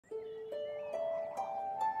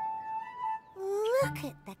Look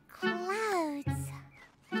at the clouds.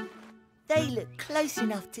 They look close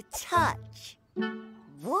enough to touch. 1,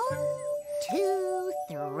 2,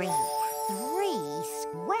 3. 3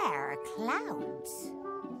 square clouds.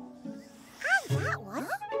 And that one.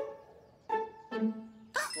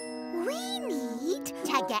 We need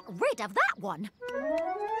to get rid of that one.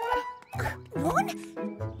 1,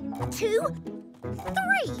 2,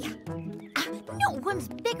 3. No one's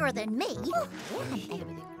bigger than me.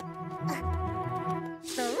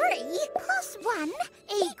 3 plus 1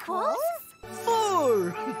 equals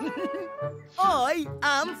 4. I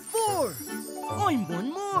am 4. I'm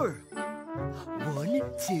one more. 1,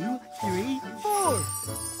 2, 3, 4.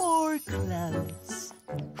 4 clouds.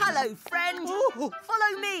 Hello, friend.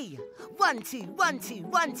 Follow me. 1, 2, 1, 2,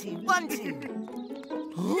 1, 2, 1, 2.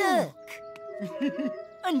 Look.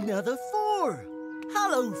 Another 4.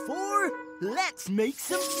 Hello, 4. Let's make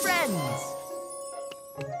some friends.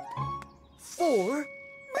 4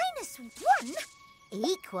 minus 1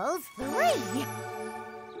 equals 3.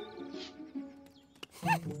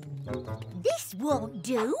 This won't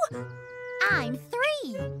do. I'm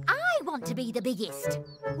 3. I want to be the biggest.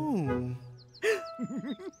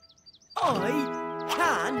 I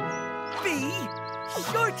can be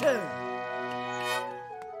shorter.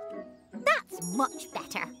 That's much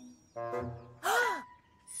better.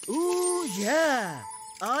 Ooh, yeah.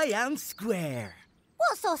 I am square.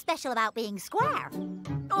 What's so special about being square?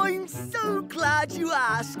 I'm so glad you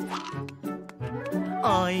asked.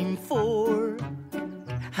 I'm 4.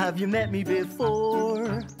 Have you met me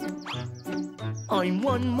before? I'm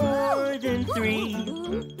 1 more than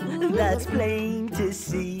 3. That's plain to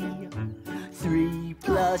see. 3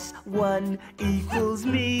 plus 1 equals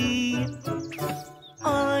me.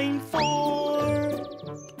 I'm 4.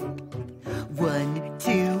 1,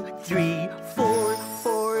 2, 3, 4.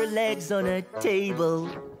 4 legs on a table.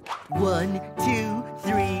 1, 2,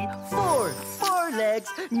 3, 4. 4 legs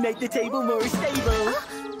make the table more stable.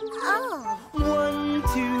 1,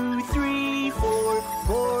 2, 3, 4.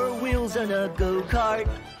 4 wheels on a go-kart.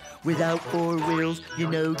 Without 4 wheels, you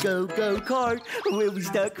know go-kart. We'll be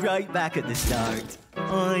stuck right back at the start.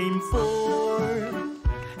 I'm 4.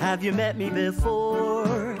 Have you met me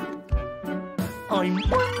before? I'm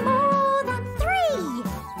 1 more than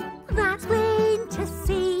 3. That's plain to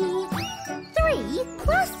see. 3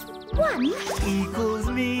 plus 1 equals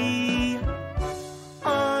me.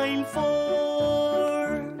 I'm 4.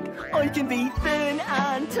 I can be thin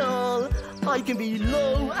and tall. I can be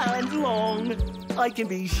low and long. I can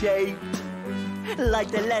be shaped like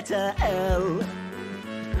the letter L.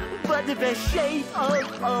 But the best shape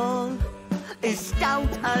of all is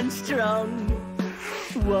stout and strong.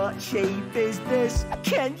 What shape is this?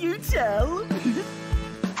 Can you tell?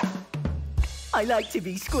 I like to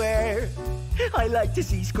be square. I like to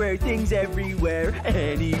see square things everywhere.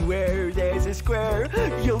 Anywhere there's a square,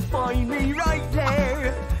 you'll find me right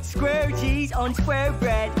there. Square cheese on square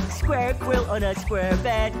bread, square quilt on a square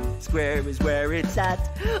bed. Square is where it's at,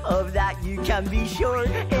 of that you can be sure.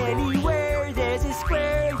 Anywhere there's a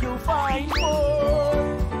square, you'll find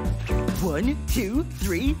more. 1, 2,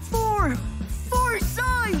 3, 4. 4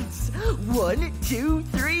 sides. 1, 2,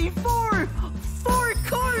 3, 4. 4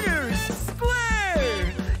 corners.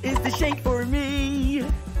 Square is the shape for me.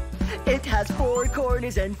 It has 4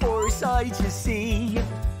 corners and 4 sides, you see.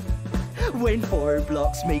 When 4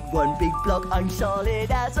 blocks make 1 big block, I'm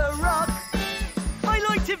solid as a rock. I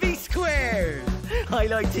like to be square. I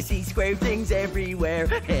like to see square things everywhere.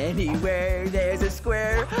 Anywhere there's a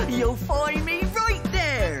square, you'll find me right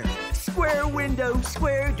there. Square window,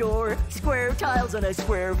 square door, square tiles on a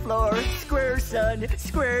square floor, square sun,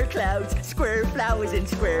 square clouds, square flowers and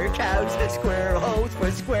square cows, square holes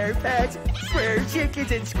for square pets, square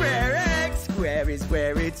chickens and square eggs. Square is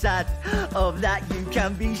where it's at, of that you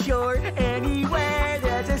can be sure. Anywhere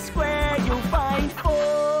there's a square, you'll find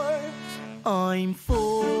 4. I'm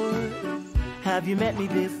 4. Have you met me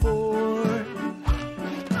before?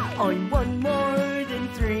 I'm 1 more than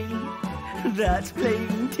 3. That's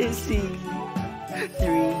plain to see.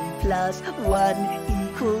 3 plus 1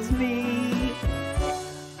 equals me.